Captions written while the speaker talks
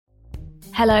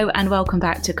Hello and welcome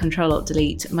back to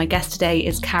Control-Alt-Delete. My guest today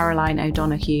is Caroline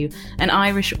O'Donoghue, an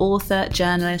Irish author,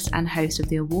 journalist and host of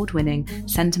the award-winning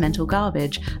Sentimental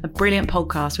Garbage, a brilliant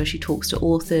podcast where she talks to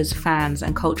authors, fans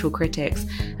and cultural critics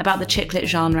about the chick lit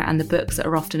genre and the books that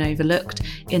are often overlooked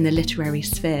in the literary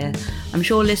sphere. I'm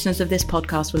sure listeners of this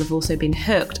podcast will have also been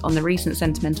hooked on the recent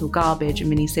Sentimental Garbage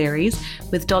mini-series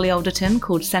with Dolly Alderton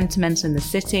called Sentimental in the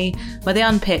City, where they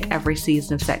unpick every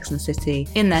season of Sex and the City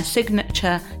in their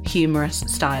signature, humorous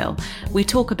style. We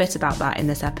talk a bit about that in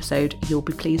this episode, you'll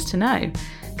be pleased to know.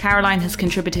 Caroline has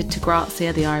contributed to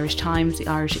Grazia, The Irish Times, The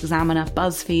Irish Examiner,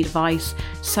 BuzzFeed, Vice,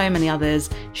 so many others.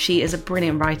 She is a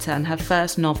brilliant writer and her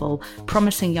first novel,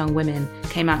 Promising Young Women,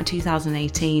 came out in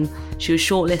 2018. She was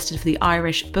shortlisted for the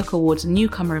Irish Book Awards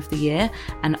Newcomer of the Year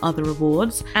and other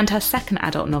awards. And her second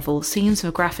adult novel, Scenes of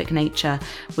a Graphic Nature,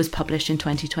 was published in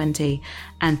 2020.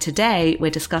 And today we're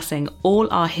discussing All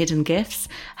Our Hidden Gifts,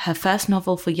 her first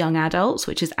novel for young adults,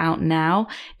 which is out now.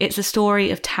 It's a story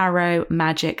of tarot,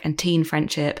 magic and teen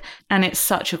friendship, and it's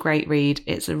such a great read.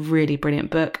 It's a really brilliant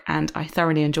book and I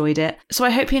thoroughly enjoyed it. So I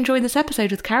hope you enjoyed this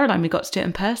episode with Caroline. We got to do it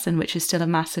in person, which is still a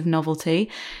massive novelty.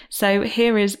 So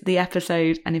here is the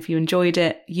episode, and if you enjoyed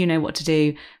it, you know what to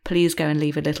do. Please go and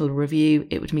leave a little review.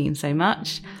 It would mean so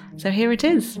much. So here it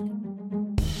is.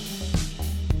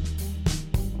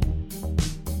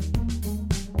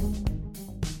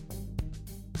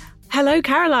 Hello,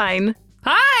 Caroline.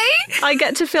 Hi! I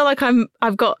get to feel like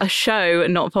I've got a show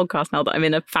and not a podcast now that I'm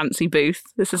in a fancy booth.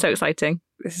 This is so exciting.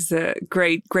 This is a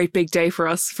great big day for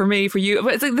us, for me, for you.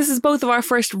 But it's like, this is both of our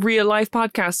first real life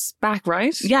podcasts back,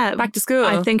 right? Yeah. Back to school.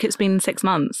 I think it's been 6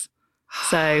 months.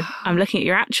 So I'm looking at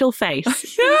your actual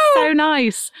face. No! So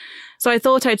nice. So I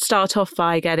thought I'd start off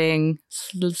by getting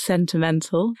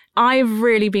sentimental. I've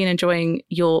really been enjoying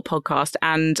your podcast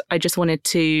and I just wanted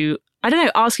to, I don't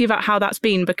know, ask you about how that's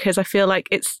been, because I feel like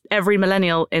it's every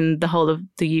millennial in the whole of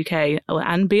the UK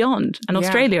and beyond, and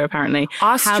Australia apparently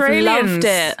Australians have loved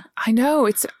it. I know.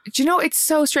 Do you know, it's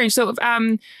so strange. So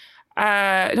no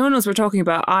one knows what we're talking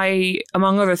about. I,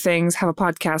 among other things, have a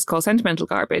podcast called Sentimental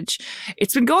Garbage.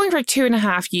 It's been going for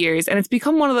 2.5 years, and it's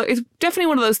become it's definitely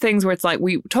one of those things where it's like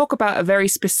we talk about a very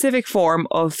specific form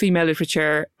of female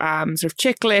literature, sort of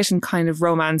chick lit and kind of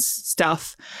romance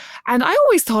stuff. And I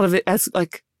always thought of it as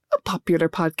like a popular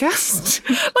podcast.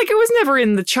 Like it was never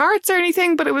in the charts or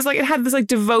anything, but it was like it had this like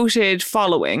devoted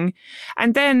following.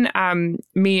 And then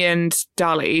me and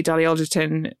Dolly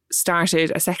Alderton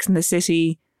started a Sex and the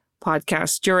City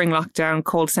podcast during lockdown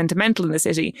called Sentimental in the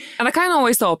City. And I kind of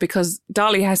always thought, because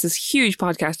Dolly has this huge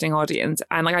podcasting audience,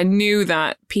 and like I knew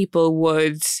that people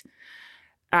would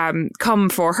come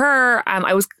for her, and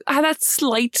I had that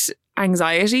slight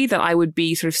anxiety that I would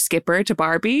be sort of skipper to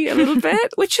Barbie a little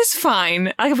bit, which is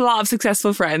fine. I have a lot of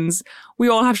successful friends. We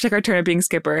all have to take our turn at being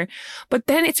skipper. But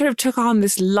then it sort of took on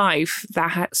this life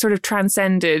that sort of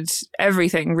transcended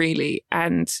everything really.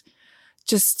 And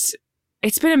just,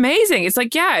 it's been amazing. It's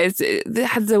like, yeah, it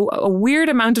has a weird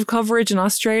amount of coverage in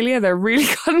Australia. They're really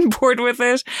gotten bored with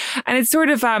it. And it's sort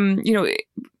of, the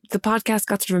podcast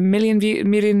got sort of 1 million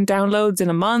downloads in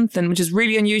a month, and which is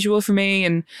really unusual for me.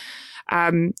 And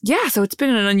so it's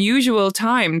been an unusual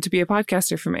time to be a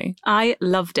podcaster for me. I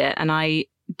loved it. And I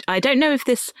don't know if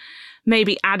this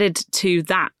maybe added to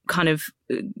that kind of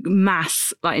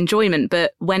mass like enjoyment,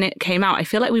 but when it came out, I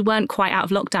feel like we weren't quite out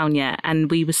of lockdown yet, and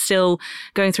we were still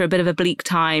going through a bit of a bleak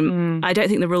time. I don't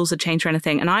think the rules had changed or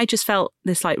anything, and I just felt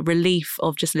this like relief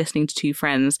of just listening to two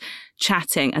friends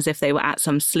chatting as if they were at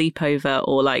some sleepover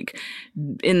or like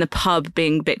in the pub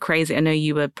being a bit crazy. I know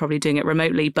you were probably doing it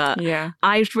remotely, but yeah,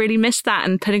 I really missed that,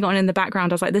 and putting it on in the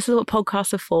background, I was like, this is what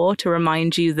podcasts are for, to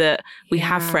remind you that we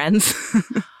have friends.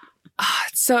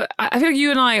 So I feel like you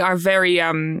and I are very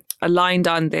aligned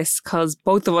on this, because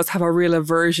both of us have a real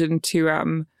aversion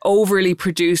to overly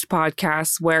produced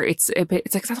podcasts where it's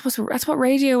like that's what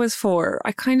radio is for.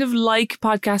 I kind of like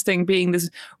podcasting being this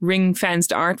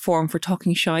ring-fenced art form for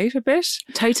talking shite a bit.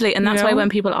 Totally. And that's why when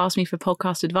people ask me for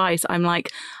podcast advice, I'm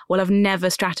like, well, I've never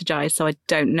strategized, so I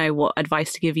don't know what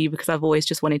advice to give you, because I've always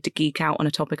just wanted to geek out on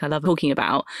a topic I love talking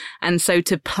about. And so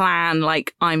to plan,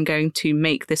 like, I'm going to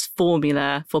make this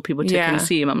formula for people to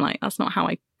consume, I'm like, that's not how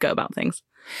I go about things.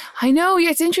 I know.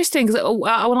 Yeah, it's interesting, because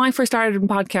when I first started in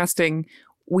podcasting,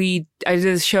 I did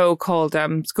a show called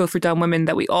School for Dumb Women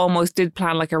that we almost did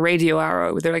plan like a radio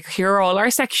hour. They're like, here are all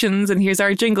our sections and here's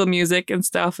our jingle music and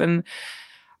stuff. And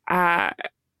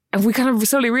we kind of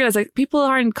slowly realized like people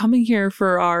aren't coming here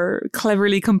for our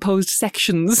cleverly composed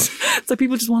sections. So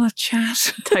people just want to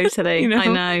chat. Totally. I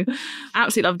know.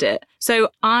 Absolutely loved it. So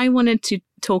I wanted to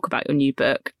talk about your new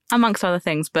book, amongst other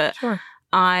things, but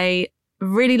I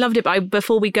Really loved it. But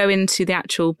before we go into the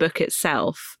actual book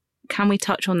itself, can we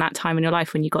touch on that time in your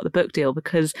life when you got the book deal?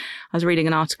 Because I was reading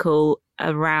an article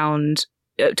around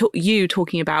you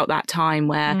talking about that time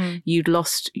where you'd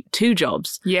lost 2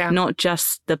 jobs. Yeah. Not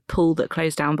just the pool that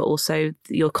closed down, but also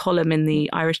your column in the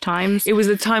Irish Times. It was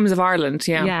the Times of Ireland,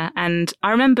 yeah. Yeah. And I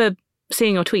remember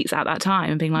seeing your tweets at that time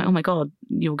and being like, oh my God,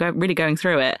 you're really going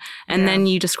through it. And then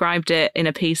you described it in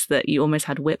a piece that you almost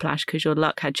had whiplash because your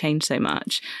luck had changed so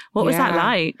much. What was that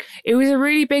like? It was a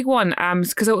really big one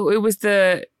because it was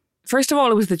first of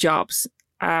all, it was the jobs.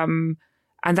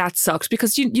 And that sucked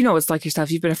because, you know, it's like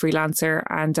yourself, you've been a freelancer.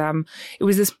 And it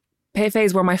was this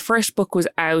phase where my first book was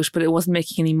out, but it wasn't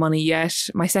making any money yet.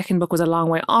 My second book was a long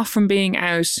way off from being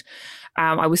out.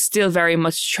 I was still very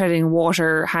much treading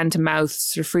water, hand to mouth,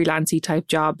 sort of freelancey type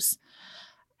jobs.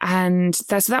 And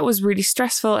that was really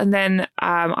stressful. And then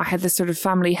I had this sort of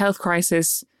family health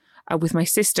crisis with my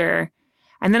sister.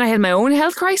 And then I had my own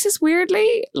health crisis,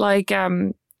 weirdly. Like,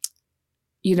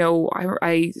 you know,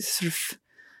 I sort of...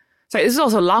 So this is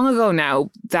also long ago now.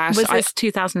 Was this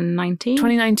 2019?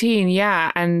 2019,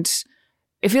 yeah. And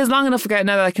it feels long enough ago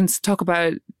now that I can talk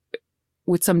about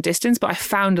with some distance, but I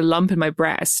found a lump in my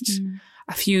breast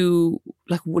a few,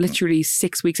 like literally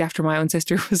 6 weeks after my own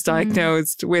sister was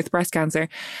diagnosed with breast cancer.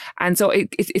 And so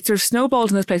it sort of snowballed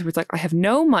in this place where it's like, I have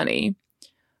no money.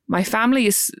 My family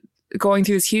is going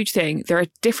through this huge thing. They're a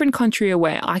different country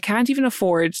away. I can't even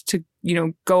afford to, you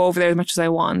know, go over there as much as I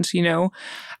want, you know.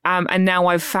 And now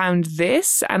I've found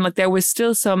this. And like there was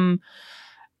still some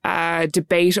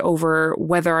debate over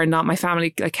whether or not my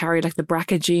family carried like the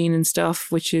BRCA gene and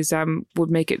stuff, which is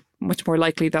would make it much more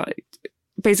likely that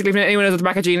basically if anyone knows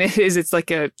what the BRCA gene is, it's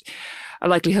like a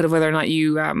likelihood of whether or not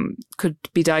you could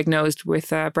be diagnosed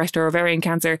with breast or ovarian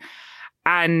cancer.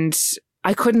 And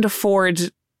I couldn't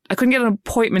get an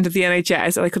appointment at the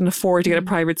NHS and I couldn't afford to get a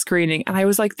private screening. And I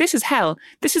was like, this is hell.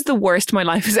 This is the worst my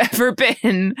life has ever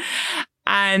been.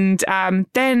 And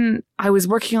then I was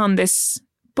working on this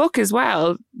book as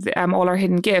well, All Our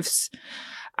Hidden Gifts,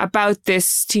 about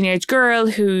this teenage girl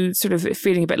who's sort of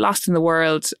feeling a bit lost in the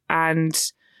world. And,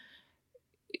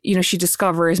 you know, she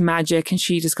discovers magic and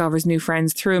she discovers new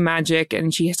friends through magic.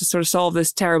 And she has to sort of solve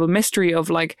this terrible mystery of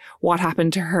like what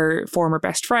happened to her former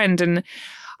best friend. And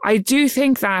I do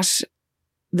think that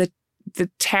the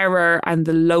terror and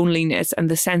the loneliness and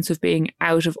the sense of being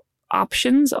out of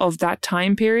options of that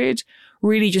time period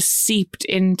really just seeped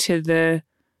into the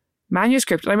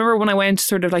manuscript. And I remember when I went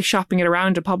sort of like shopping it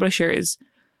around to publishers,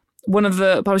 one of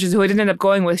the publishers who I didn't end up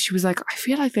going with, she was like, I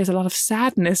feel like there's a lot of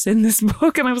sadness in this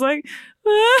book. And I was like,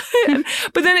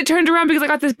 but then it turned around because I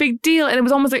got this big deal and it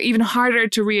was almost like even harder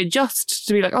to readjust,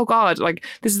 to be like, oh God, like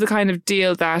this is the kind of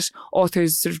deal that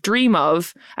authors sort of dream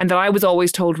of and that I was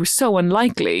always told were so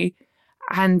unlikely.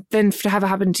 And then to have it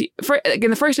happen to in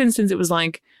the first instance, it was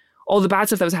like, all the bad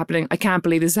stuff that was happening, I can't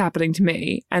believe this is happening to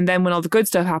me. And then when all the good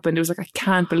stuff happened, it was like, I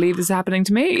can't believe this is happening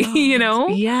to me, you know?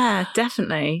 Yeah,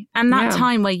 definitely. And that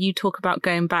time where you talk about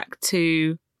going back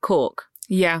to Cork.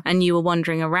 Yeah. And you were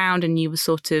wandering around and you were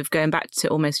sort of going back to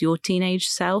almost your teenage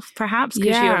self, perhaps,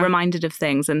 because you were reminded of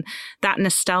things. And that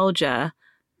nostalgia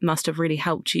must have really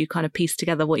helped you kind of piece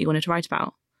together what you wanted to write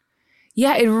about.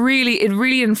 Yeah, it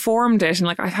really informed it. And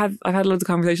like I've had loads of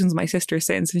conversations with my sister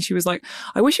since, and she was like,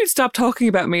 I wish you'd stop talking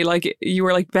about me like you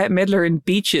were like Bette Midler in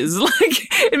Beaches. Like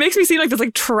it makes me seem like this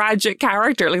like tragic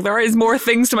character. Like there is more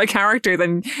things to my character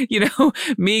than, you know,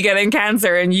 me getting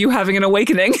cancer and you having an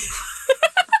awakening.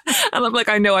 And I'm like,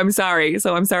 I know, I'm sorry.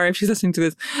 So I'm sorry if she's listening to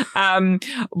this.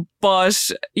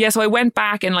 But yeah, so I went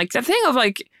back and like the thing of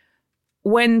like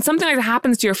when something like that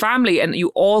happens to your family and you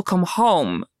all come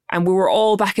home, and we were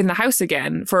all back in the house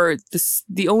again for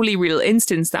the only real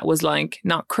instance that was like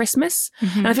not Christmas.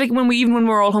 Mm-hmm. And I feel like when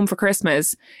we're all home for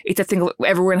Christmas, it's a thing of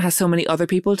everyone has so many other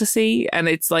people to see. And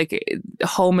it's like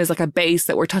home is like a base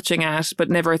that we're touching at, but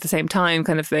never at the same time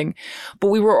kind of thing. But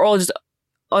we were all just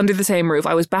under the same roof.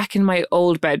 I was back in my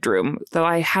old bedroom that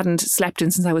I hadn't slept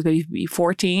in since I was maybe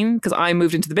 14 because I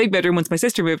moved into the big bedroom once my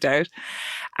sister moved out.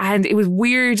 And it was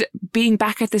weird being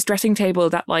back at this dressing table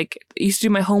that like I used to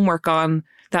do my homework on,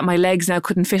 that my legs now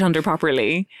couldn't fit under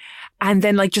properly. And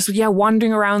then like just,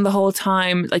 wandering around the whole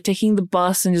time, like taking the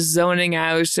bus and just zoning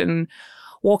out and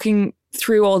walking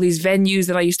through all these venues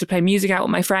that I used to play music at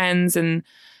with my friends. And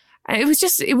it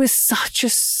was such a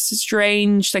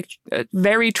strange, like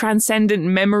very transcendent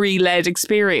memory-led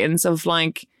experience of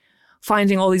like,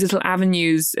 finding all these little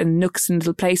avenues and nooks and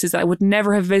little places that I would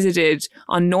never have visited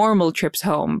on normal trips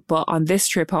home. But on this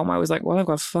trip home, I was like, well, I've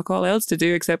got fuck all else to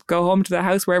do except go home to the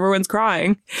house where everyone's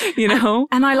crying, you know?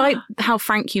 And I like how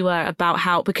frank you were about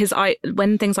how, because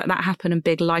when things like that happen and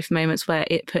big life moments where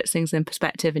it puts things in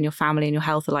perspective and your family and your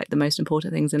health are like the most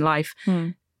important things in life,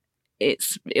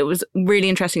 it was really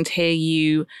interesting to hear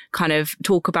you kind of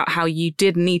talk about how you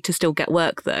did need to still get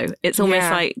work though. It's almost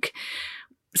like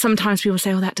sometimes people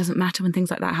say, oh, that doesn't matter when things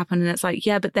like that happen. And it's like,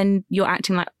 yeah, but then you're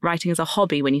acting like writing as a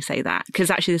hobby when you say that, because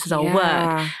actually this is our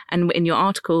work. And in your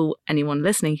article, anyone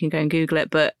listening can go and Google it,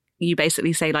 but you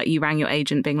basically say like you rang your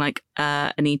agent being like,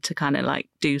 I need to kind of like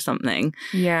do something.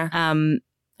 Yeah. And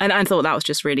I thought that was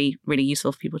just really, really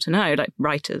useful for people to know, like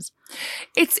writers.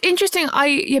 It's interesting.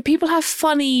 People have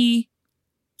funny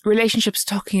relationships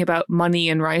talking about money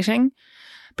and writing,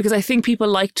 because I think people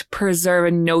like to preserve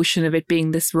a notion of it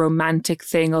being this romantic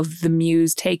thing of the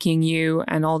muse taking you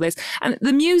and all this. And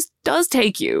the muse does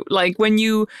take you. Like when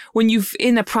you've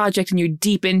in a project and you're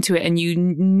deep into it and you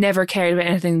never cared about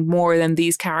anything more than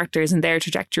these characters and their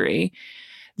trajectory,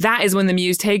 that is when the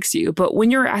muse takes you. But when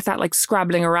you're at that like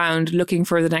scrabbling around looking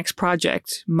for the next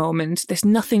project moment, there's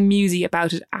nothing musy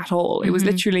about it at all. It was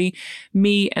literally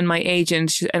me and my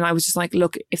agent, and I was just like,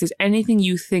 look, if there's anything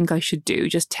you think I should do,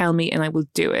 just tell me and I will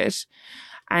do it.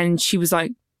 And she was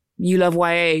like, you love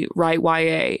YA, write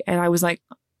YA. And I was like,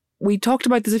 we talked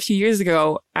about this a few years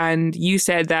ago and you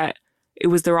said that it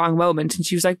was the wrong moment. And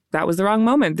she was like, that was the wrong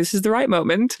moment. This is the right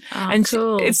moment. Oh, and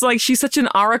cool. It's like she's such an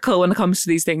oracle when it comes to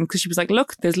these things, because she was like,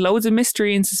 look, there's loads of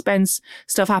mystery and suspense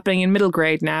stuff happening in middle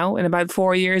grade now. In about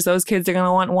 4 years, those kids are going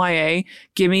to want YA.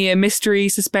 Give me a mystery,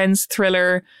 suspense,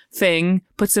 thriller thing.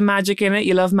 Put some magic in it.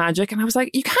 You love magic. And I was like,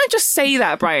 you can't just say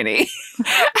that, Bryony.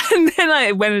 And then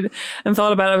I went and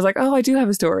thought about it. I was like, oh, I do have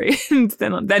a story. And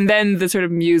then the sort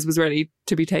of muse was ready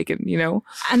to be taken, you know?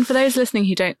 And for those listening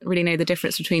who don't really know the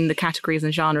difference between the categories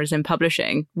and genres in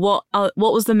publishing, what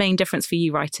was the main difference for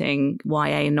you writing YA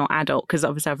and not adult? Because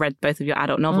obviously I've read both of your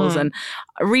adult novels and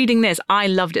reading this, I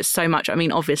loved it so much. I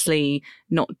mean, obviously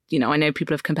not, you know, I know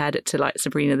people have compared it to like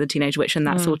Sabrina the Teenage Witch and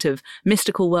that sort of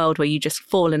mystical world where you just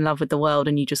fall in love with the world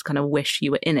and you just kind of wish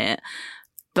you were in it.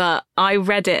 But I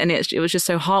read it and it was just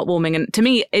so heartwarming. And to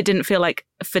me, it didn't feel like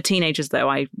for teenagers, though.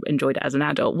 I enjoyed it as an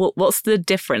adult. What's the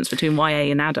difference between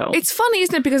YA and adult? It's funny,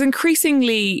 isn't it? Because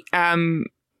increasingly,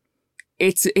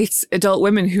 it's adult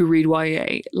women who read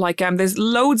YA. Like, there's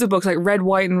loads of books like Red,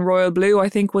 White and Royal Blue, I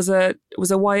think was a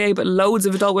YA, but loads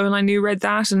of adult women I knew read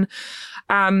that. And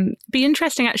be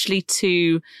interesting actually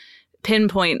to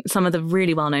pinpoint some of the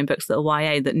really well-known books that are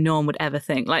YA that no one would ever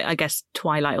think, like I guess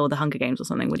Twilight or The Hunger Games or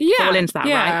something would fall into that,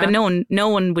 right? But no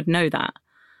one would know that.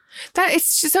 That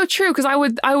it's just so true, because I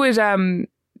would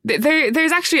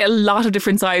there's actually a lot of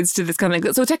different sides to this kind of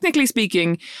thing. So technically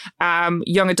speaking,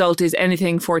 young adult is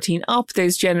anything 14 up.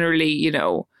 There's generally, you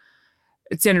know,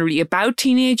 it's generally about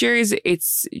teenagers.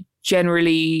 It's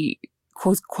generally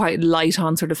quite light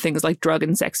on sort of things like drug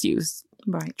and sex use.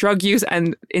 Right. Drug use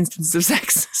and instances of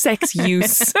sex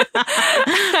use.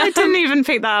 I didn't even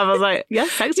pick that up. I was like, yeah,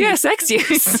 sex use. Yeah, sex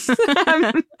use.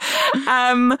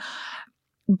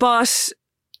 But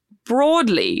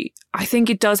broadly, I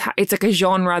think it does. It's like a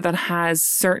genre that has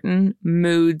certain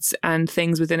moods and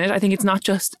things within it. I think it's not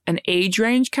just an age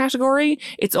range category.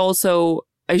 It's also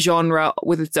a genre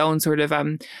with its own sort of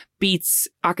beats,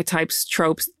 archetypes,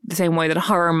 tropes, the same way that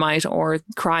horror might or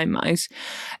crime might.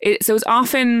 So it's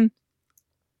often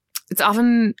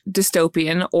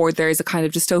dystopian, or there's a kind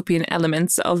of dystopian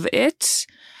elements of it.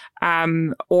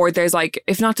 Or there's like,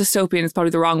 if not dystopian, it's probably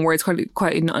the wrong word. It's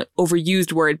quite an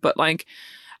overused word, but like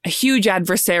a huge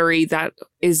adversary that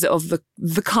is of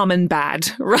the common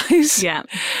bad, right? Yeah.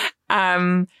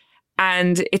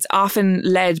 And it's often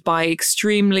led by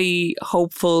extremely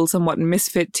hopeful, somewhat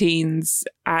misfit teens.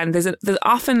 And there's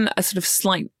often a sort of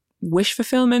slight wish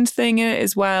fulfillment thing in it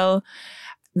as well.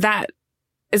 That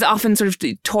is often sort of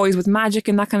toys with magic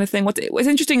and that kind of thing. What's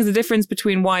interesting is the difference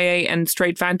between YA and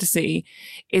straight fantasy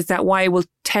is that YA will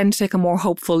tend to take a more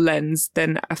hopeful lens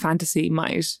than a fantasy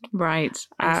might. Right.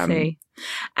 I see.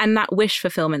 And that wish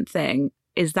fulfillment thing,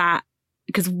 is that,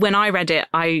 because when I read it,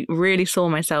 I really saw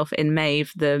myself in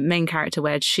Maeve, the main character,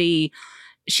 where she's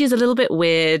a little bit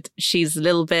weird. She's a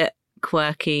little bit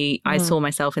quirky. I saw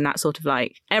myself in that sort of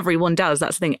like, everyone does.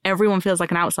 That's the thing. Everyone feels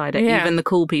like an outsider, even the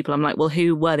cool people. I'm like, well,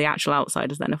 who were the actual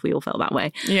outsiders then if we all felt that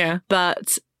way? Yeah.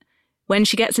 But when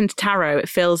she gets into tarot, it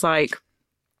feels like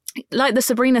like the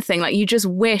Sabrina thing, like you just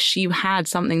wish you had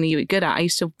something that you were good at. I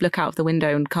used to look out of the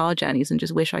window on car journeys and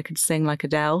just wish I could sing like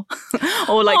Adele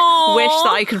or like Aww. wish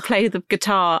that I could play the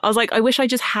guitar. I was like, I wish I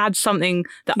just had something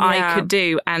that I could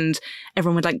do and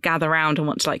everyone would like gather around and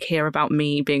want to like hear about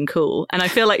me being cool. And I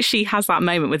feel like she has that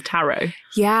moment with tarot.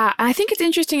 Yeah. And I think it's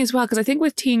interesting as well, because I think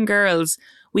with teen girls,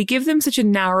 we give them such a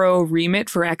narrow remit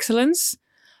for excellence.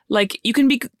 Like you can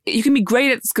be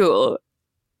great at school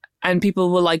and people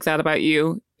will like that about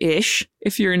you. Ish,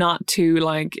 if you're not too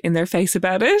like in their face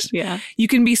about it. Yeah. You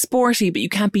can be sporty, but you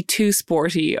can't be too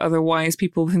sporty. Otherwise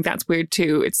people think that's weird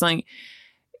too. It's like,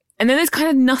 and then there's kind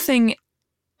of nothing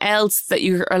else that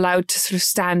you're allowed to sort of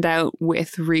stand out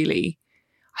with, really.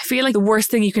 I feel like the worst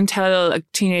thing you can tell a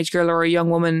teenage girl or a young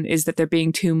woman is that they're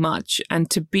being too much. And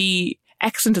to be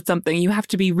excellent at something, you have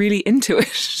to be really into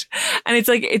it. And it's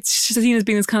like, it's seen as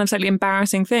being this kind of slightly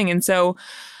embarrassing thing. And so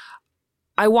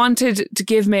I wanted to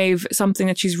give Maeve something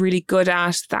that she's really good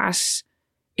at that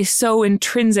is so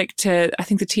intrinsic to, I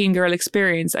think, the teen girl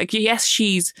experience. Like, yes,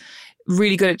 she's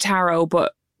really good at tarot,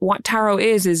 but what tarot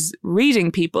is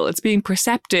reading people. It's being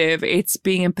perceptive. It's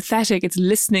being empathetic. It's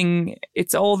listening.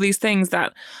 It's all these things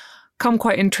that come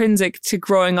quite intrinsic to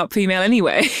growing up female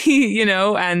anyway, you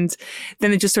know, and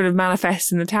then it just sort of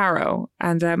manifests in the tarot.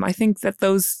 And I think that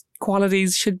those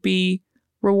qualities should be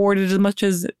rewarded as much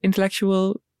as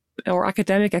intellectual or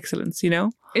academic excellence, you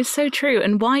know? It's so true.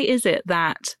 And why is it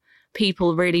that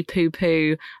people really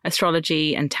poo-poo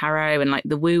astrology and tarot and like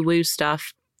the woo-woo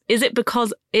stuff? Is it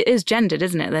because it is gendered,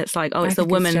 isn't it? That's like, oh, it's the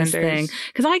woman's thing.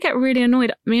 Because I get really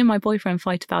annoyed. Me and my boyfriend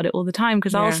fight about it all the time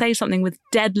because I'll say something with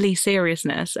deadly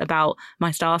seriousness about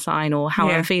my star sign or how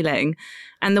I'm feeling.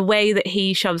 And the way that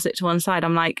he shoves it to one side,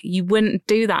 I'm like, you wouldn't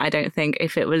do that, I don't think,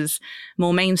 if it was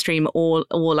more mainstream or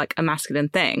like a masculine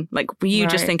thing. Like, you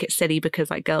just think it's silly because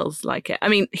like girls like it. I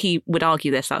mean, he would argue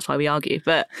this, that's why we argue,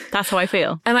 but that's how I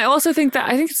feel. And I also think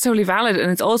it's totally valid. And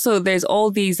it's also, there's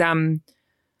all these,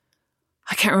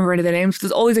 I can't remember any of their names, but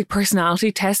there's always like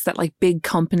personality tests that like big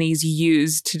companies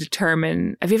use to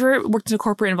determine. Have you ever worked in a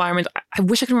corporate environment? I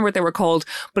wish I could remember what they were called,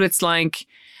 but it's like,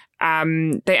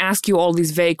 they ask you all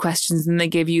these vague questions and they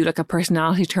give you like a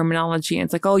personality terminology. And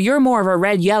it's like, oh, you're more of a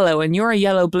red yellow and you're a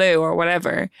yellow blue or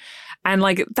whatever. And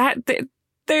like that,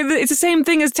 it's the same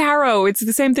thing as tarot. It's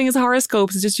the same thing as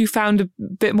horoscopes. It's just you found a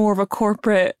bit more of a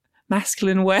corporate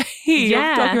masculine way.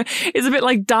 Yeah. It's a bit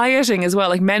like dieting as well.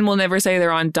 Like men will never say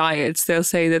they're on diets. They'll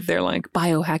say that they're like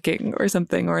biohacking or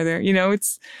something, or they're, you know,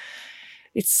 it's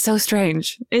so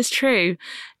strange. It's true.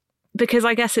 Because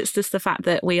I guess it's just the fact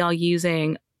that we are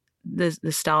using the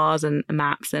stars and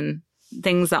maps and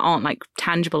things that aren't like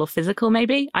tangible or physical,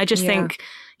 maybe. I just think,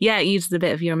 it uses a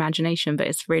bit of your imagination, but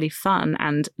it's really fun.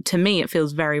 And to me, it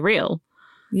feels very real.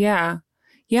 Yeah.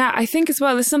 Yeah, I think as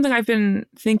well, this is something I've been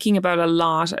thinking about a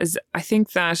lot, is I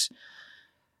think that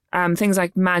things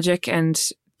like magic and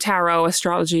tarot,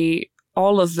 astrology,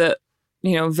 all of the,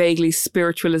 you know, vaguely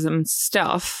spiritualism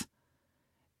stuff,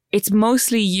 it's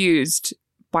mostly used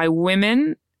by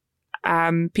women,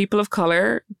 people of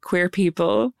color, queer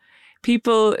people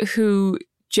who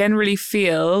generally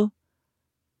feel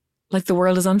like the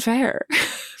world is unfair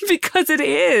because it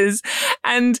is.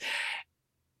 And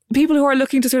people who are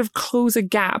looking to sort of close a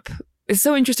gap. It's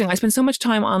so interesting. I spend so much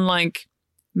time on like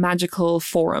magical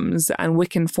forums and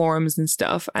Wiccan forums and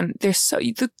stuff. And there's so,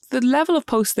 the level of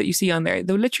posts that you see on there,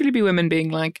 there'll literally be women being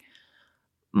like,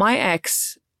 my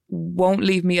ex won't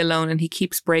leave me alone and he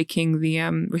keeps breaking the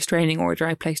restraining order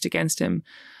I placed against him.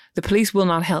 The police will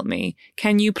not help me.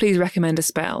 Can you please recommend a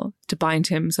spell to bind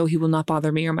him so he will not bother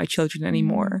me or my children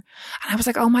anymore? And I was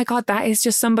like, oh my God, that is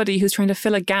just somebody who's trying to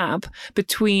fill a gap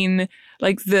between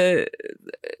like the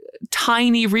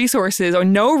tiny resources or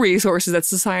no resources that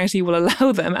society will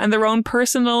allow them and their own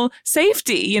personal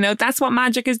safety. You know, that's what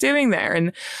magic is doing there.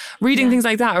 And reading things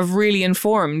like that have really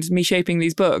informed me shaping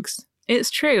these books. It's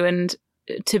true. And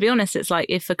to be honest, it's like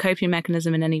if a coping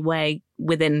mechanism in any way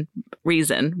within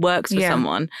reason works for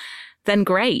someone, then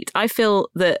great. I feel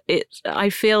that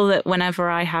whenever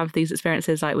I have these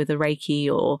experiences like with a Reiki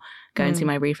or going to see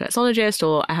my reflexologist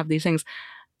or I have these things,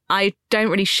 I don't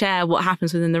really share what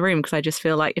happens within the room because I just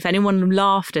feel like if anyone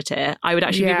laughed at it, I would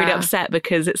actually be really upset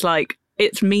because it's like,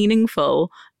 it's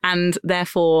meaningful and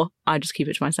therefore I just keep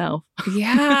it to myself.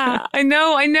 Yeah, I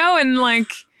know. And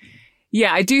like,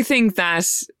 yeah, I do think that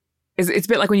it's a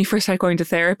bit like when you first start going to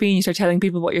therapy and you start telling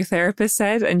people what your therapist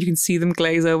said and you can see them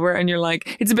glaze over and you're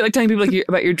like, it's a bit like telling people like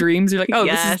about your dreams. You're like, oh,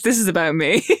 this is about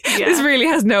me. Yeah. This really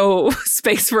has no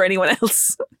space for anyone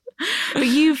else. But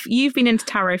you've been into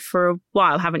tarot for a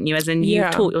while, haven't you? As in,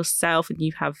 you've taught yourself, and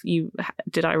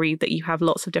did I read that you have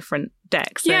lots of different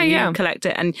decks? So you collect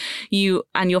it, and you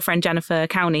and your friend Jennifer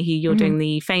Cowney, who you're doing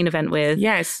the Fane event with.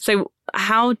 Yes. So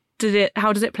how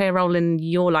does it play a role in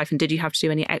your life, and did you have to do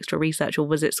any extra research, or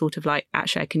was it sort of like,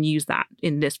 actually I can use that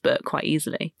in this book quite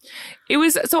easily? It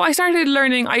was, so I started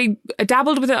learning, I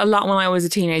dabbled with it a lot when I was a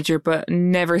teenager, but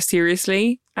never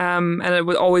seriously. And it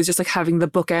was always just like having the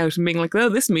book out and being like, oh,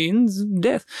 this means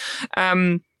death.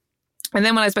 And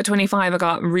then when I was about 25, I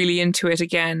got really into it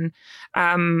again.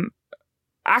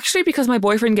 Actually, because my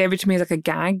boyfriend gave it to me as like a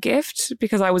gag gift,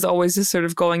 because I was always just sort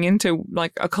of going into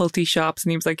like occulty shops,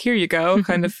 and he was like, here you go,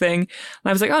 kind of thing. And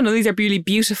I was like, oh no, these are really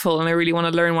beautiful, and I really want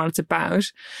to learn what it's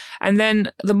about. And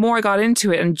then the more I got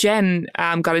into it, and Jen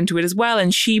got into it as well,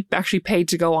 and she actually paid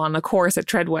to go on a course at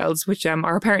Treadwell's, which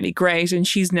are apparently great, and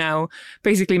she's now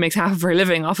basically makes half of her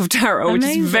living off of tarot. Amazing.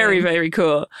 Which is very, very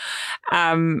cool.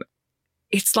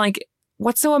 It's like,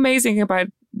 what's so amazing about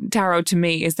tarot to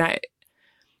me is that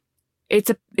it's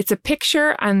a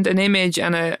picture and an image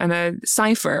and a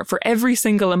cipher for every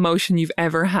single emotion you've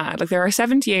ever had. Like, there are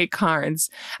 78 cards,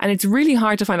 and it's really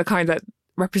hard to find a card that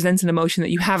represents an emotion that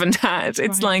you haven't had.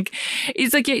 It's like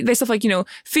there's stuff like,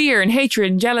 fear and hatred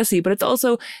and jealousy, but it's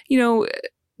also,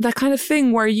 that kind of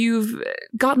thing where you've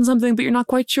gotten something but you're not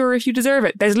quite sure if you deserve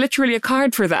it. There's literally a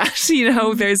card for that.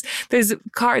 There's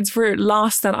cards for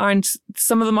loss that aren't,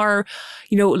 some of them are,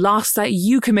 loss that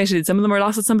you committed. Some of them are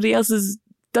loss that somebody else has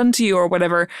done to you or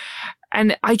whatever.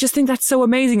 And I just think that's so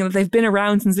amazing that they've been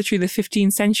around since literally the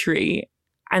 15th century,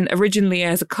 and originally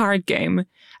as a card game,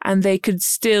 and they could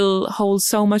still hold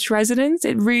so much resonance.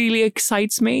 It really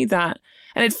excites me that,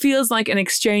 and it feels like an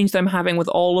exchange that I'm having with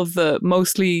all of the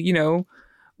mostly,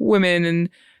 women and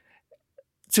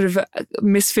sort of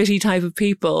misfitty type of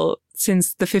people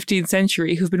since the 15th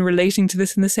century who've been relating to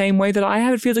this in the same way that I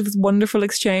have. It feels like this wonderful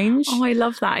exchange. Oh, I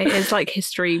love that. It is like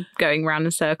history going round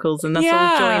in circles, and that's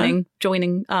all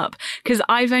joining up. Because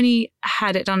I've only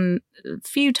had it done a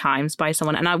few times by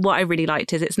someone, and what I really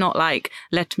liked is it's not like,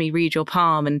 let me read your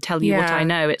palm and tell you what I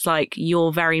know. It's like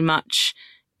you're very much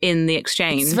in the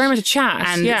exchange. It's very much a chat.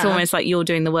 And it's almost like you're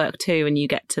doing the work too, and you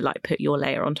get to like put your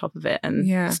layer on top of it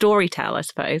and story tell, I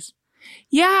suppose.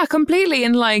 Yeah, completely.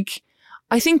 And like,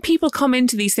 I think people come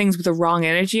into these things with the wrong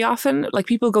energy often. Like,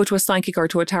 people go to a psychic or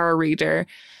to a tarot reader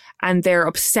and they're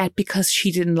upset because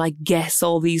she didn't like guess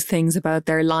all these things about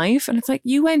their life. And it's like,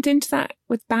 you went into that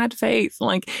with bad faith.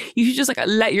 Like, you should just like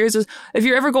let yours, if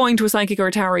you're ever going to a psychic or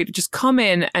a tarot reader, just come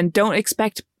in and don't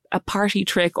expect a party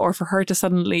trick or for her to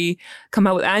suddenly come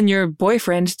out with, and your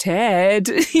boyfriend, Ted,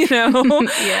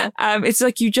 it's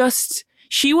like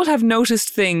she will have noticed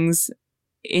things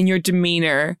in your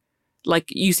demeanor, like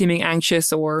you seeming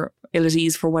anxious or ill at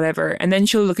ease for whatever. And then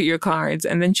she'll look at your cards,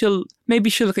 and then she'll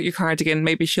look at your cards again.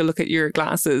 Maybe she'll look at your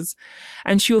glasses,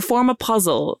 and she'll form a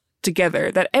puzzle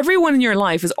together that everyone in your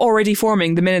life is already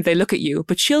forming the minute they look at you,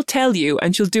 but she'll tell you,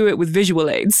 and she'll do it with visual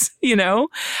aids,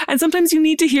 and sometimes you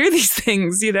need to hear these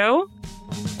things,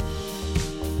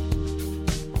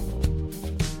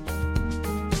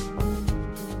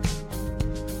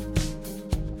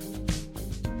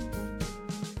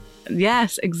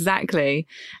 Yes, exactly.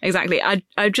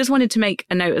 I just wanted to make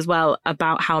a note as well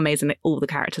about how amazing all the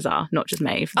characters are, not just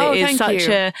Maeve. Oh, it is such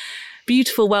a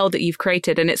beautiful world that you've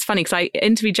created. And it's funny because I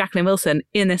interviewed Jacqueline Wilson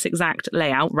in this exact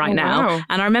layout now. Wow.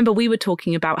 And I remember we were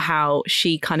talking about how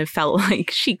she kind of felt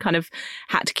like she kind of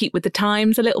had to keep with the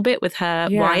times a little bit with her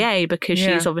YA, because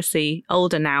she's obviously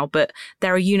older now, but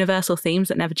there are universal themes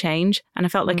that never change. And I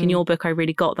felt like in your book, I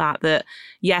really got that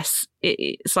yes,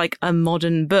 it's like a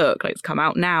modern book, like it's come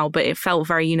out now, but it felt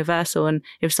very universal. And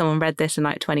if someone read this in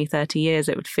like 20, 30 years,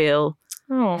 it would feel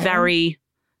very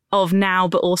of now,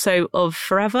 but also of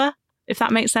forever, if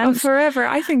that makes sense. Oh, forever.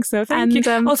 I think so. Thank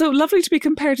you. Also, lovely to be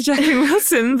compared to Jacqueline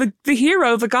Wilson, the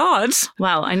hero, the god.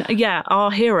 Well,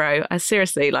 our hero.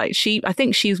 Seriously, like I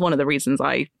think she's one of the reasons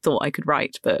I thought I could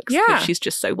write books. Yeah. She's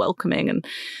just so welcoming and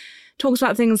talks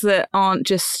about things that aren't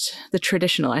just the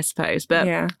traditional, I suppose.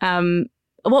 But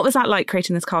what was that like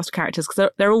creating this cast of characters?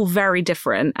 Because they're all very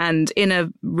different. And in a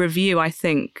review, I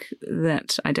think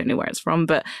that, I don't know where it's from,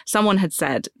 but someone had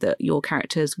said that your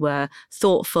characters were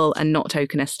thoughtful and not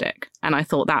tokenistic. And I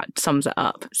thought that sums it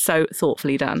up. So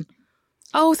thoughtfully done.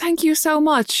 Oh, thank you so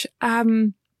much. I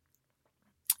don't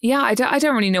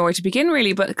really know where to begin,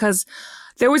 really, but because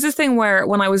there was this thing where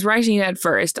when I was writing it at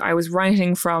first, I was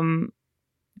writing from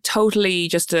totally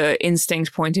just an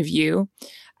instinct point of view.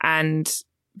 And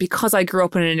because I grew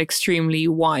up in an extremely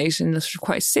white and sort of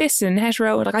quite cis and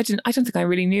hetero, like I don't think I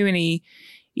really knew any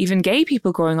even gay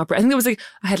people growing up. I think there was like,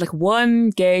 I had like one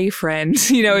gay friend,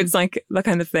 you know, it's like that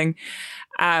kind of thing.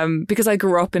 Because I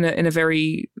grew up in a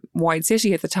very white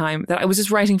city at the time, that I was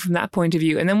just writing from that point of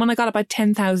view. And then when I got about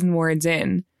 10,000 words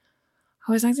in,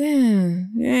 I was like,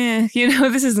 you know,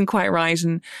 this isn't quite right.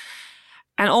 And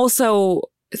also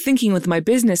thinking with my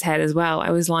business head as well, I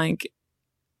was like,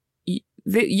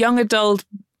 the young adult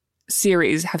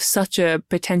series have such a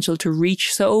potential to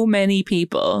reach so many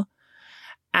people.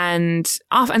 And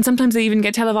sometimes they even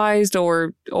get televised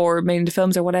or made into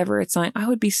films or whatever. It's like, I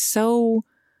would be so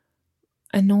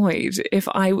annoyed if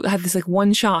I had this like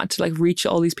one shot to like reach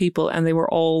all these people and they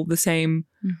were all the same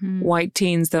white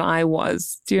teens that I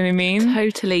was. Do you know what I mean?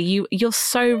 Totally. You're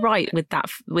so right with that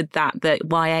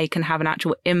YA can have an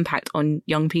actual impact on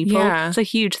young people. Yeah. It's a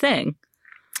huge thing.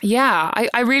 Yeah,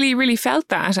 I really, really felt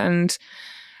that.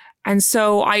 And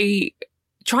so I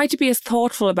tried to be as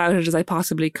thoughtful about it as I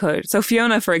possibly could. So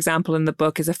Fiona, for example, in the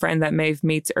book is a friend that Maeve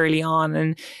meets early on,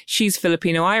 and she's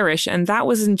Filipino-Irish. And that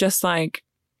wasn't just like,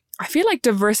 I feel like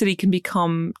diversity can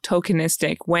become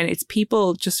tokenistic when it's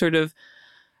people just sort of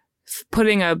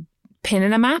putting a pin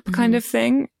in a map kind of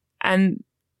thing. And,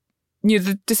 you know,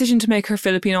 the decision to make her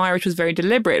Filipino-Irish was very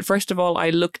deliberate. First of all,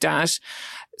 I looked at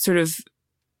sort of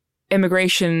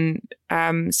immigration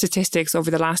statistics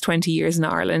over the last 20 years in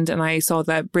Ireland, and I saw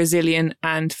that Brazilian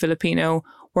and Filipino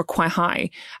were quite high.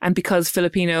 And because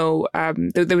Filipino,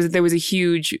 there was a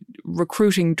huge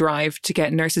recruiting drive to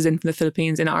get nurses in from the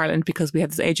Philippines in Ireland because we have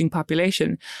this aging population.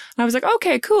 And I was like,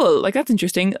 okay, cool. Like, that's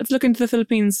interesting. Let's look into the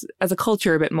Philippines as a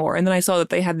culture a bit more. And then I saw that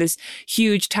they had this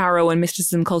huge tarot and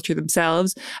mysticism culture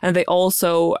themselves. And they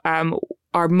also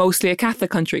are mostly a Catholic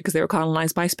country because they were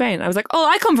colonized by Spain. I was like, oh,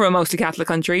 I come from a mostly Catholic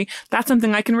country. That's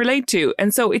something I can relate to.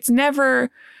 And so it's never,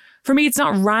 for me, it's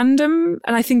not random.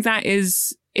 And I think that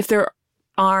is, if there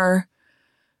are,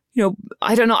 you know,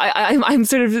 I don't know, I'm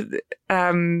sort of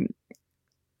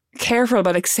careful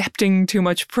about accepting too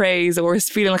much praise or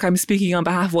feeling like I'm speaking on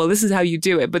behalf, well, this is how you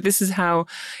do it, but this is how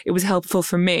it was helpful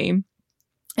for me.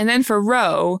 And then for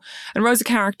Ro, and Ro's a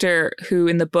character who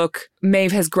in the book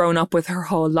Maeve has grown up with her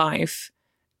whole life.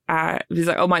 He's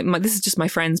like, oh, my, this is just my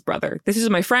friend's brother. This is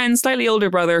my friend's slightly older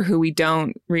brother who we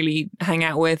don't really hang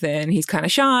out with, and he's kind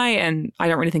of shy and I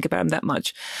don't really think about him that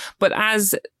much. But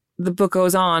as the book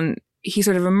goes on, he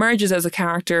sort of emerges as a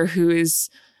character who is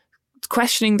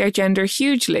questioning their gender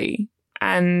hugely.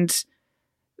 And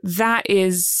that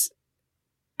is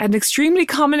an extremely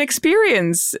common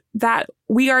experience that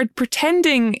we are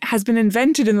pretending has been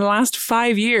invented in the last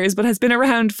 5 years, but has been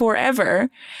around forever.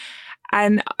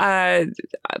 And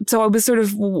so I was sort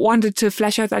of wanted to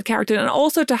flesh out that character, and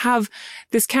also to have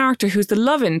this character who's the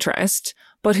love interest,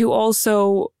 but who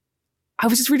also, I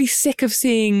was just really sick of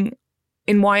seeing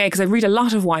in YA, because I read a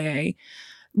lot of YA,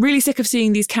 really sick of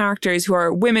seeing these characters who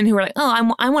are women who are like,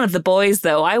 oh, I'm one of the boys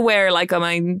though. I wear like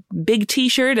my big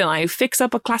t-shirt and I fix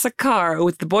up a classic car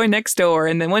with the boy next door.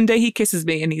 And then one day he kisses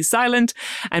me and he's silent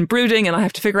and brooding and I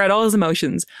have to figure out all his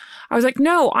emotions. I was like,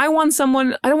 no, I want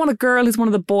someone, I don't want a girl who's one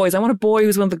of the boys. I want a boy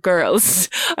who's one of the girls.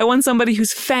 I want somebody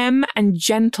who's femme and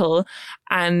gentle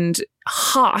and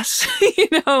hot, you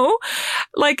know,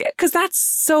 like, because that's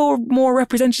so more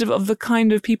representative of the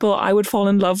kind of people I would fall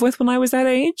in love with when I was that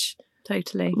age.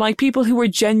 Totally. Like people who were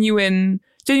genuinely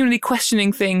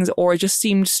questioning things or just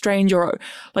seemed strange or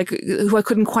like who I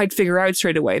couldn't quite figure out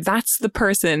straight away. That's the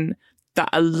person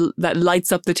that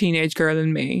lights up the teenage girl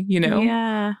in me, you know?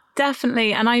 Yeah,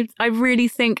 definitely. And I really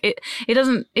think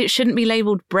it shouldn't be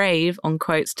labeled brave on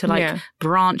quotes to like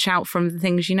branch out from the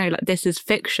things, you know, like this is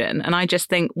fiction. And I just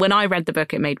think when I read the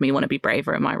book, it made me want to be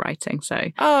braver in my writing. So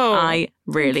I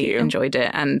really enjoyed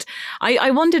it. And I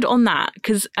wondered on that,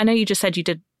 because I know you just said you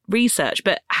did research,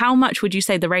 but how much would you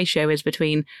say the ratio is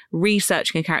between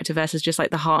researching a character versus just like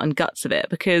the heart and guts of it?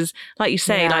 Because like you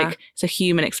say, like it's a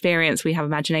human experience. We have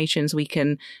imaginations. We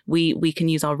can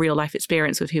use our real life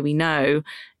experience with who we know.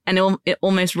 And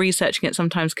almost researching it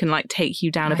sometimes can like take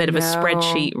you down a bit of a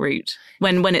spreadsheet route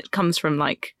when it comes from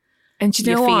like, and you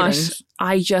know feelings.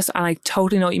 What? I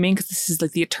totally know what you mean, because this is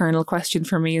like the eternal question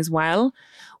for me as well.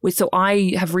 So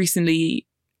I have recently,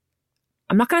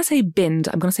 I'm not going to say binned,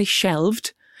 I'm going to say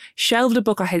shelved a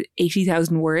book I had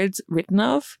 80,000 words written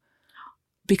of,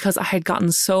 because I had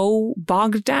gotten so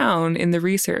bogged down in the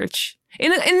research.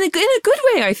 In a good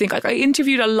way, I think. Like I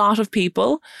interviewed a lot of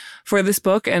people for this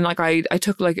book, and like I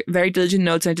took like very diligent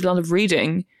notes, and I did a lot of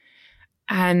reading,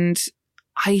 and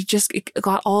it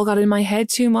got in my head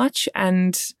too much.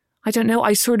 And I don't know,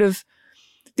 the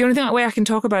only way I can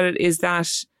talk about it is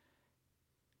that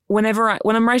when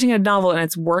I'm writing a novel and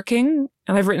it's working,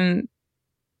 and I've written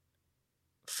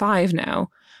 5 now,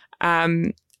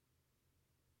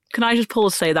 Can I just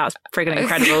pause to say that's friggin'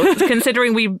 incredible,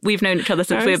 considering we've known each other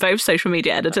since we were both social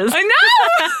media editors. I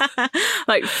know!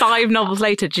 Like 5 novels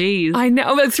later, geez. I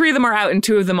know. Well, 3 of them are out and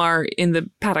 2 of them are in the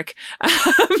paddock.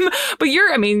 But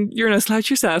you're no slouch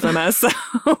yourself, Emma. So,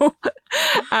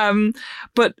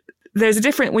 but there's a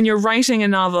difference when you're writing a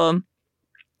novel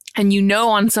and you know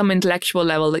on some intellectual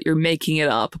level that you're making it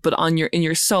up, but in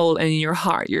your soul and in your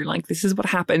heart, you're like, this is what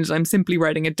happened. I'm simply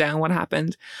writing it down, what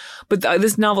happened. But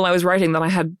this novel I was writing that I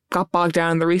had got bogged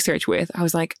down in the research with, I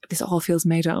was like, this all feels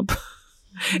made up.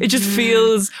 It just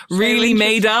feels really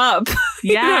made up.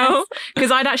 Yeah.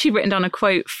 Because I'd actually written down a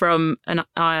quote from an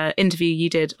interview you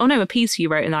did, a piece you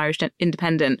wrote in the Irish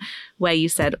Independent, where you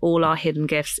said, all our hidden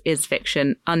gifts is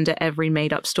fiction under every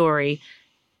made up story.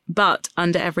 But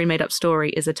under every made up story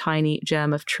is a tiny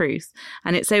germ of truth.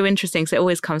 And it's so interesting. So it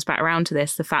always comes back around to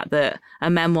this, the fact that a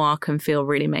memoir can feel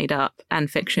really made up and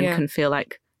fiction can feel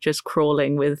like just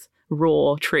crawling with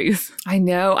raw truth. I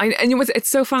know. And it's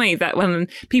so funny that when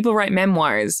people write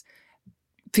memoirs,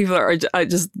 people are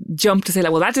just jump to say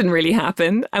like, well, that didn't really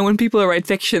happen. And when people write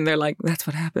fiction, they're like, that's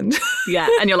what happened. Yeah.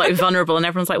 And you're like vulnerable and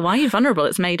everyone's like, why are you vulnerable?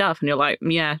 It's made up. And you're like,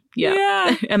 yeah.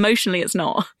 Emotionally, it's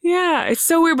not. Yeah. It's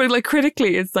so weird. But like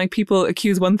critically, it's like people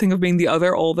accuse one thing of being the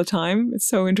other all the time. It's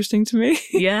so interesting to me.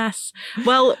 Yes.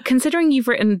 Well, considering you've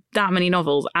written that many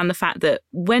novels and the fact that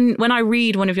when I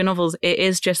read one of your novels, it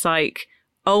is just like,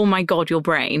 oh my God, your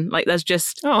brain. Like there's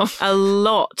just a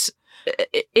lot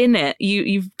in it.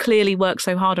 You've clearly worked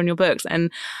so hard on your books.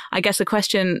 And I guess a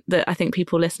question that I think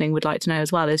people listening would like to know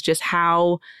as well is just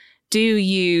how do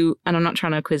you, and I'm not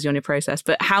trying to quiz you on your process,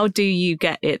 but how do you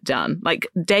get it done? Like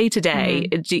day to day,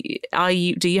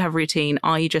 do you have a routine?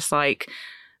 Are you just like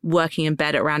working in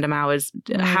bed at random hours?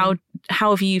 How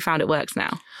have you found it works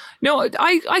now? No,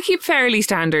 I keep fairly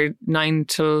standard 9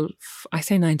 to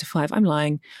 5. I'm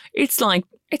lying. It's like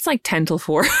 10 till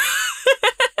 4.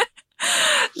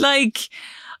 Like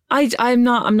I'm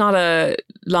not a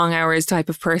long hours type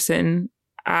of person.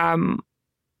 And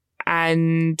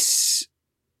I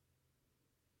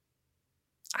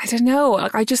don't know.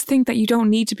 Like I just think that you don't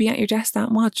need to be at your desk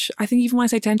that much. I think even when I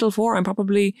say 10 till 4, I'm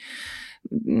probably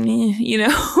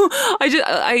what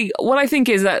I think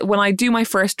is that when I do my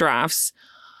first drafts,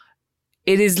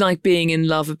 it is like being in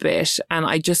love a bit, and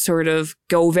I just sort of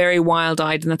go very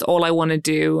wild-eyed, and that's all I want to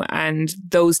do. And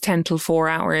those 10 till 4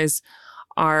 hours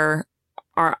are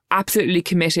absolutely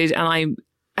committed. And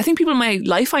I think people in my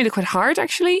life find it quite hard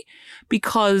actually,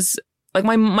 because like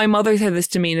my mother said this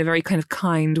to me in a very kind of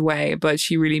kind way, but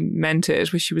she really meant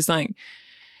it, where she was like,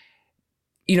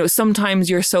 sometimes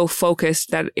you're so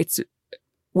focused that it's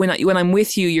when I'm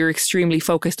with you, you're extremely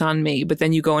focused on me, but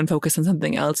then you go and focus on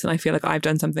something else, and I feel like I've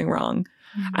done something wrong.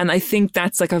 Mm-hmm. And I think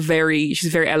that's like she's a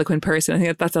very eloquent person. I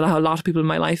think that's how a lot of people in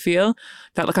my life feel,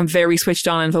 that like I'm very switched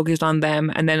on and focused on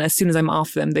them. And then as soon as I'm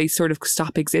off them, they sort of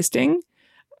stop existing.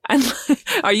 And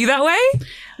are you that way?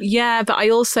 Yeah, but I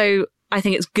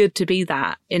think it's good to be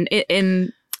that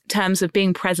in terms of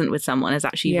being present with someone is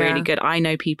actually really good. I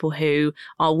know people who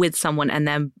are with someone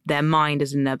and their mind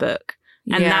is in their book.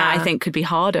 And that I think could be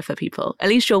harder for people. At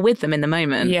least you're with them in the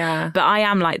moment. Yeah. But I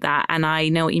am like that. And I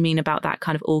know what you mean about that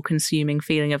kind of all-consuming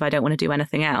feeling of I don't want to do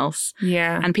anything else.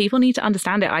 Yeah. And people need to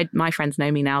understand it. My friends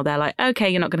know me now. They're like, okay,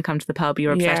 you're not going to come to the pub.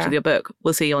 You're obsessed with your book.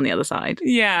 We'll see you on the other side.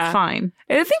 Yeah. Fine.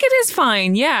 I think it is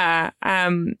fine. Yeah.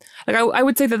 Like I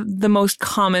would say that the most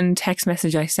common text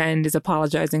message I send is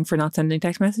apologizing for not sending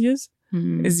text messages.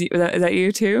 Mm. Is that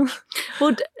you too?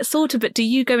 Well, sort of, but do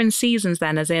you go in seasons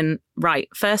then, as in, right,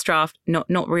 first draft, not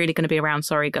really going to be around,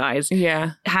 sorry guys.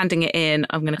 Yeah. Handing it in,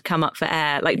 I'm going to come up for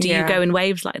air. Like, do you go in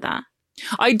waves like that?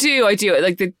 I do. Like,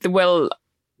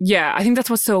 yeah, I think that's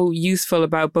what's so useful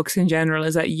about books in general,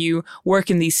 is that you work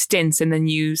in these stints and then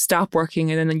you stop working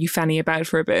and then you fanny about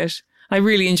for a bit. I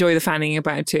really enjoy the fannying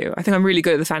about too. I think I'm really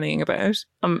good at the fannying about.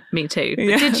 Me too.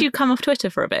 Yeah. Did you come off Twitter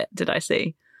for a bit, did I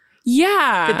see?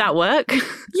 Yeah. Did that work?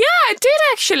 Yeah, it did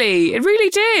actually. It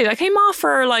really did. I came off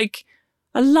for like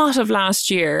a lot of last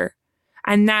year.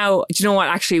 And now, do you know what?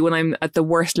 Actually, when I'm at the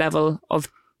worst level of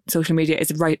social media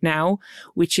is right now,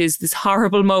 which is this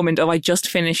horrible moment of I just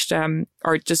finished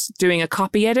or just doing a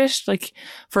copy edit. Like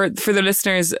for the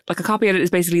listeners, like a copy edit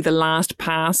is basically the last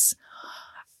pass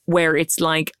where it's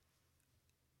like,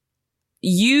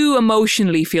 you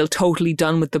emotionally feel totally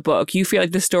done with the book. You feel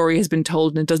like the story has been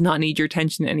told and it does not need your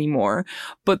attention anymore.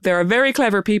 But there are very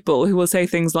clever people who will say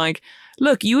things like,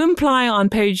 look, you imply on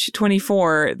page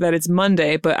 24 that it's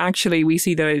Monday, but actually we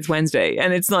see that it's Wednesday.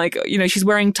 And it's like, she's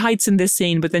wearing tights in this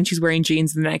scene, but then she's wearing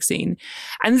jeans in the next scene.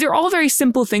 And they're all very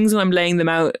simple things when I'm laying them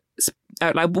out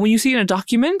out loud. But when you see it in a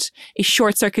document, it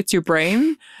short circuits your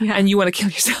brain and you want to kill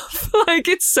yourself. Like,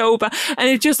 it's so bad. And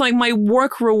it's just like my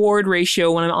work reward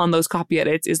ratio when I'm on those copy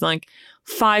edits is like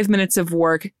 5 minutes of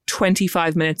work,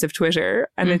 25 minutes of Twitter.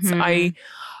 And it's, I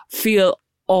feel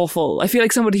awful. I feel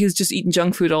like somebody who's just eaten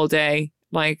junk food all day.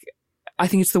 Like, I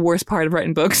think it's the worst part of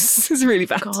writing books. It's really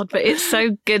bad. God, but it's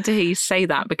so good to hear you say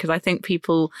that, because I think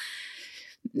people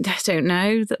don't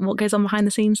know what goes on behind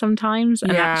the scenes sometimes.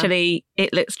 And actually,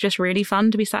 it looks just really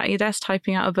fun to be sat at your desk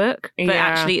typing out a book. But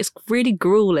actually, it's really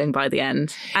grueling by the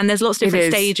end. And there's lots of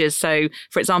different stages. So,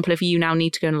 for example, if you now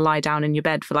need to go and lie down in your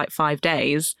bed for like 5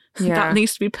 days, that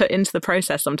needs to be put into the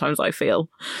process sometimes, I feel.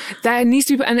 That needs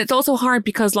to be, and it's also hard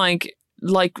because like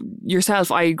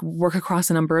yourself, I work across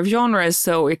a number of genres,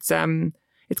 so it's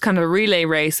kind of a relay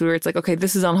race where it's like, okay,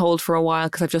 this is on hold for a while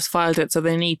because I've just filed it, so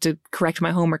they need to correct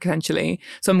my homework essentially.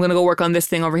 So I'm going to go work on this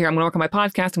thing over here. I'm going to work on my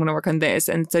podcast. I'm going to work on this,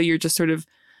 and so you're just sort of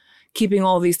keeping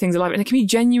all these things alive, and it can be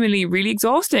genuinely really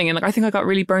exhausting. And like, I think I got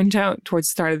really burnt out towards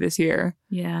the start of this year.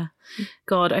 Yeah,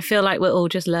 God, I feel like we're all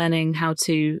just learning how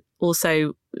to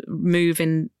also move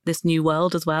in this new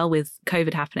world as well with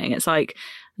COVID happening. It's like,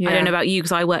 I don't know about you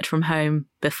because I worked from home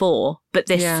before, but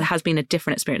this has been a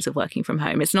different experience of working from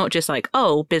home. It's not just like,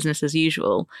 oh, business as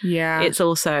usual. Yeah. It's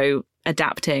also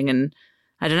adapting and,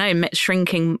 I don't know,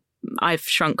 shrinking. I've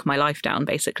shrunk my life down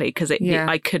basically because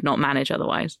I could not manage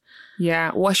otherwise. Yeah.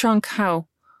 What shrunk? How?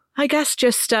 I guess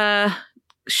just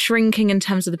shrinking in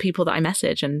terms of the people that I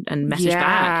message and message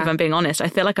back. If I'm being honest, I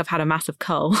feel like I've had a massive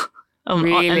cull.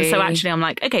 Really? And so actually I'm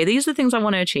like, okay, these are the things I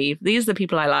want to achieve. These are the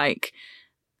people I like.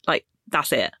 Like,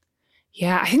 that's it.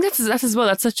 Yeah, I think that's as well.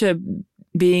 That's such a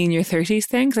being in your 30s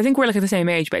thing. Because I think we're like at the same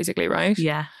age, basically, right?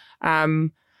 Yeah.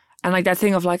 And like that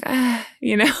thing of like,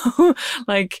 you know,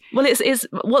 like. Well, it's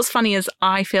what's funny is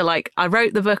I feel like I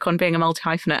wrote the book on being a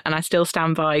multi-hyphenate and I still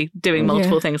stand by doing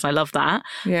multiple things. I love that.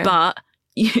 Yeah. But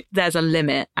there's a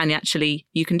limit, and actually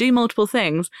you can do multiple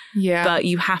things, but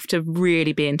you have to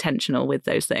really be intentional with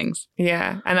those things.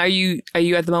 Yeah. And are you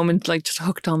at the moment like just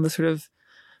hooked on the sort of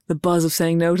the buzz of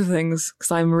saying no to things?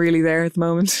 Because I'm really there at the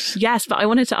moment. Yes, but I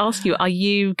wanted to ask you, are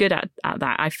you good at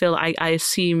that? I feel I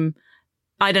assume,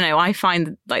 I don't know, I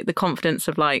find like the confidence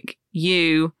of like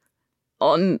you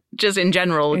on just in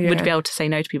general would be able to say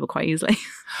no to people quite easily.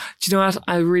 Do you know what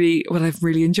I'm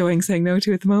really enjoying saying no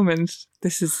to at the moment?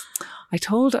 I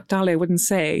told Dolly I wouldn't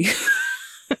say,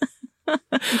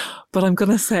 but I'm going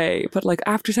to say, but like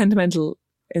after Sentimental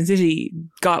and City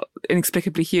got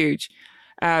inexplicably huge,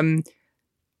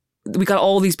 we got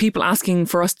all these people asking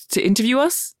for us to interview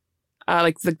us,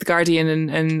 like the Guardian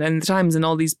and the Times and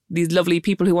all these lovely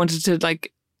people who wanted to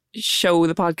like show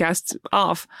the podcast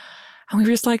off. And we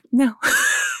were just like, no.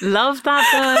 Love that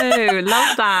though.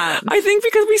 Love that. I think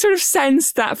because we sort of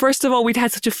sensed that, first of all, we'd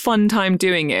had such a fun time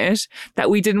doing it that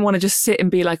we didn't want to just sit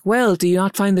and be like, well, do you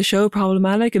not find the show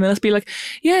problematic? And then us be like,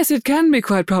 yes, it can be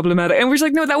quite problematic. And we're just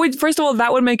like, no, first of all,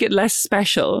 that would make it less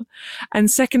special.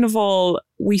 And second of all,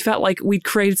 we felt like we'd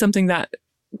created something that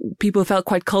people felt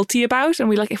quite culty about. And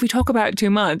we like, if we talk about it too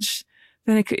much,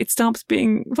 then it stops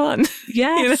being fun.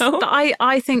 Yeah, you know?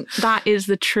 I think that is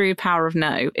the true power of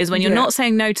no, is when you're not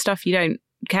saying no to stuff you don't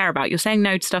care about. You're saying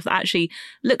no to stuff that actually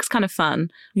looks kind of fun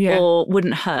or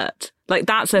wouldn't hurt. Like,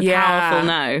 that's a powerful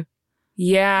no.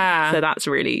 Yeah. So that's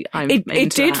really,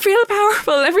 it did feel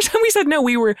powerful. Every time we said no,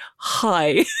 we were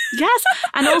high. Yes.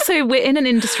 And also we're in an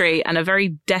industry and a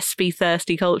very despy,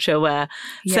 thirsty culture where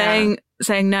saying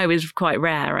no is quite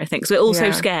rare, I think. So we're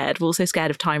also scared. We're also scared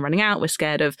of time running out. We're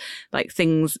scared of like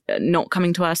things not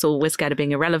coming to us, or we're scared of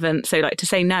being irrelevant. So like to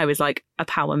say no is like a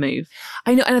power move.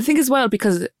 I know. And I think as well,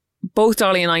 because both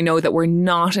Dolly and I know that we're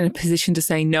not in a position to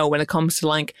say no when it comes to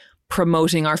like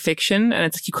promoting our fiction. And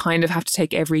it's like you kind of have to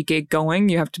take every gig going.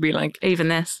 You have to be like, even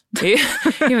this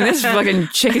fucking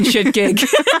chicken shit gig.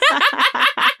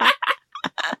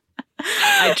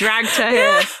 I dragged her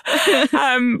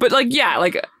here. But like,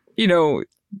 you know,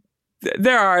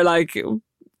 there are like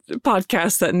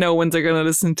podcasts that no one's are going to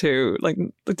listen to, like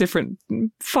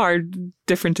far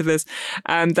different to this,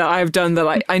 that I've done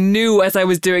that I knew as I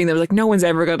was doing them, like no one's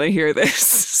ever going to hear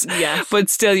this. Yes. But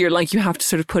still, you're like, you have to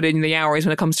sort of put in the hours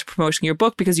when it comes to promoting your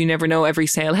book, because you never know, every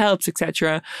sale helps,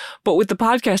 etc. But with the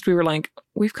podcast, we were like,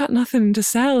 we've got nothing to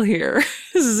sell here.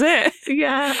 This is it.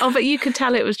 Yeah. Oh, but you could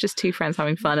tell it was just two friends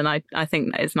having fun, and I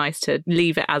think that it's nice to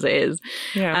leave it as it is.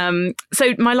 Yeah.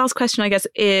 So my last question, I guess,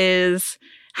 is,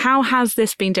 how has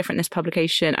this been different, this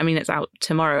publication? I mean, it's out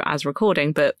tomorrow as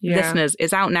recording, but listeners,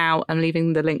 it's out now. I'm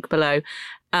leaving the link below.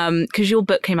 Because your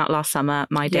book came out last summer.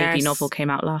 My debut novel came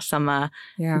out last summer.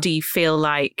 Yeah. Do you feel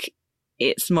like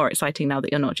it's more exciting now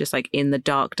that you're not just like in the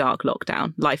dark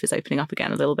lockdown? Life is opening up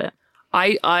again a little bit.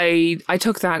 I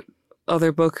took that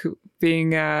other book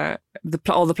being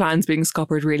all the plans being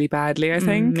scuppered really badly, I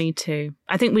think. Me too.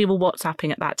 I think we were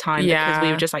WhatsApping at that time because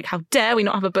we were just like, how dare we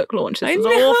not have a book launch? This is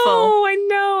awful. I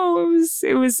know.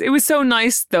 It was so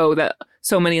nice though that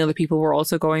so many other people were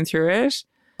also going through it.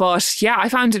 But yeah, I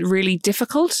found it really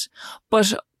difficult.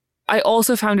 But I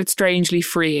also found it strangely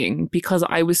freeing because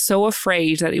I was so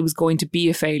afraid that it was going to be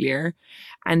a failure.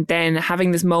 And then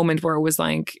having this moment where it was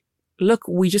like, look,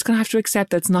 we're just going to have to accept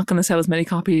that it's not going to sell as many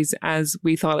copies as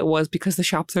we thought it was because the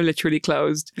shops are literally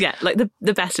closed. Yeah, like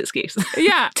the best excuse.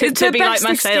 Yeah, to be like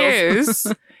my sales.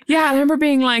 Yeah, I remember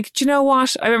being like, do you know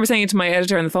what? I remember saying it to my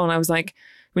editor on the phone. I was like,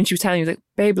 when she was telling me, like,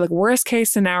 babe, like worst case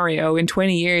scenario in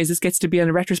 20 years, this gets to be on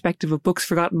a retrospective of books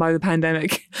forgotten by the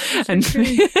pandemic. And,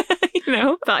 you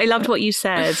know. But I loved what you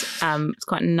said. It's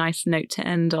quite a nice note to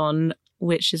end on,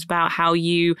 which is about how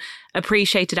you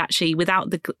appreciated actually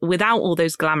without all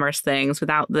those glamorous things,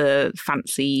 without the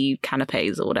fancy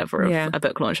canapes or whatever of a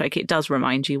book launch, like it does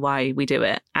remind you why we do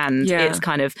it. And it's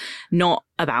kind of not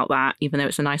about that, even though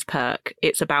it's a nice perk.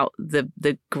 It's about the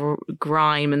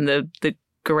grime and the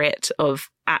grit of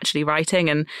actually writing.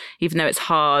 And even though it's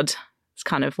hard, it's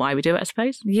kind of why we do it, I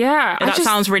suppose. Yeah. That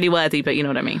sounds really worthy, but you know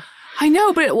what I mean. I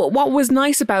know, but what was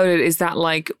nice about it is that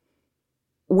like,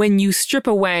 when you strip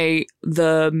away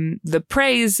the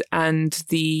praise and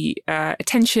the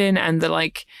attention and the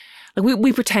like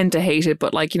we pretend to hate it,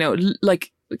 but like, you know,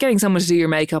 like getting someone to do your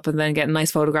makeup and then get a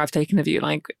nice photograph taken of you,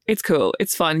 like it's cool,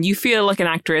 it's fun. You feel like an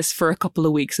actress for a couple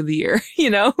of weeks of the year, you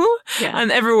know? Yeah.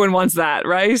 And everyone wants that,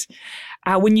 right?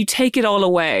 When you take it all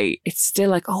away, it's still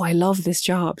like, oh, I love this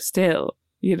job still,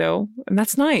 you know? And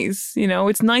that's nice, you know?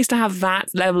 It's nice to have that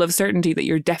level of certainty that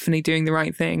you're definitely doing the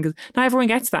right thing, because not everyone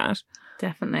gets that.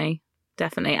 Definitely.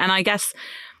 And I guess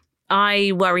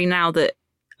I worry now that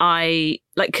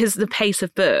because the pace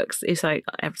of books is like,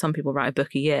 some people write a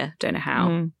book a year, don't know how.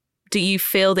 Mm. Do you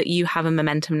feel that you have a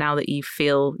momentum now that you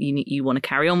feel you want to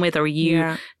carry on with, or are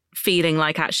you feeling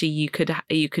like actually you could,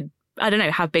 I don't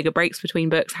know, have bigger breaks between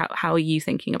books? How are you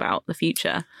thinking about the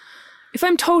future? If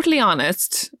I'm totally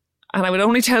honest, and I would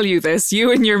only tell you this,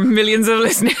 you and your millions of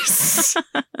listeners,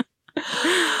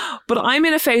 but I'm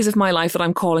in a phase of my life that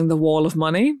I'm calling the wall of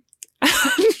money,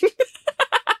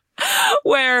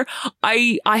 where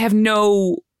I have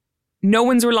no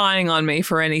one's relying on me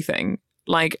for anything.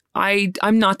 Like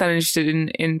I'm not that interested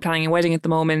in planning a wedding at the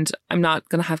moment. I'm not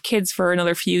going to have kids for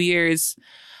another few years.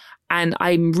 And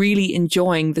I'm really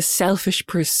enjoying the selfish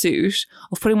pursuit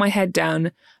of putting my head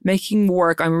down, making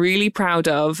work I'm really proud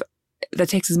of, that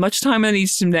takes as much time as it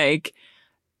needs to make,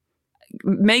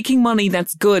 making money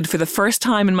that's good for the first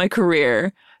time in my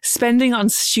career, spending on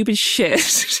stupid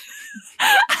shit,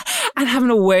 and having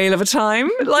a whale of a time.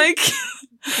 Like,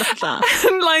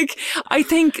 and like, I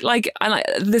think like, and I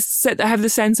have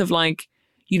this sense of like,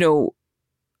 you know,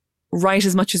 write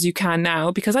as much as you can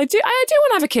now, because I do want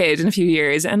to have a kid in a few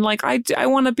years, and like I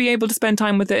want to be able to spend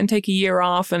time with it and take a year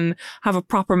off and have a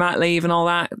proper mat leave and all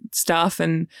that stuff.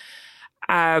 And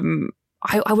I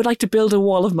would like to build a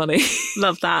wall of money.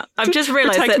 Love that. I've just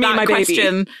realised that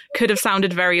question could have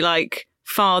sounded very like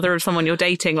father of someone you're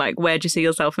dating, like, where do you see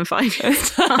yourself in 5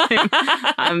 years' time?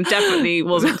 Definitely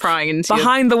wasn't prying into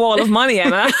behind the wall of money,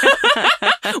 Emma,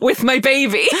 with my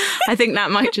baby. I think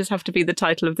that might just have to be the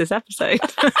title of this episode.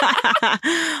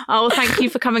 Oh, thank you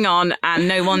for coming on. And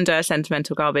no wonder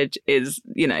Sentimental Garbage is,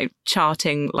 you know,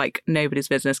 charting like nobody's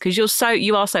business, because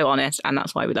you are so honest, and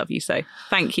that's why we love you. So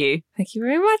thank you. Thank you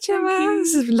very much, Emma.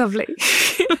 This is lovely.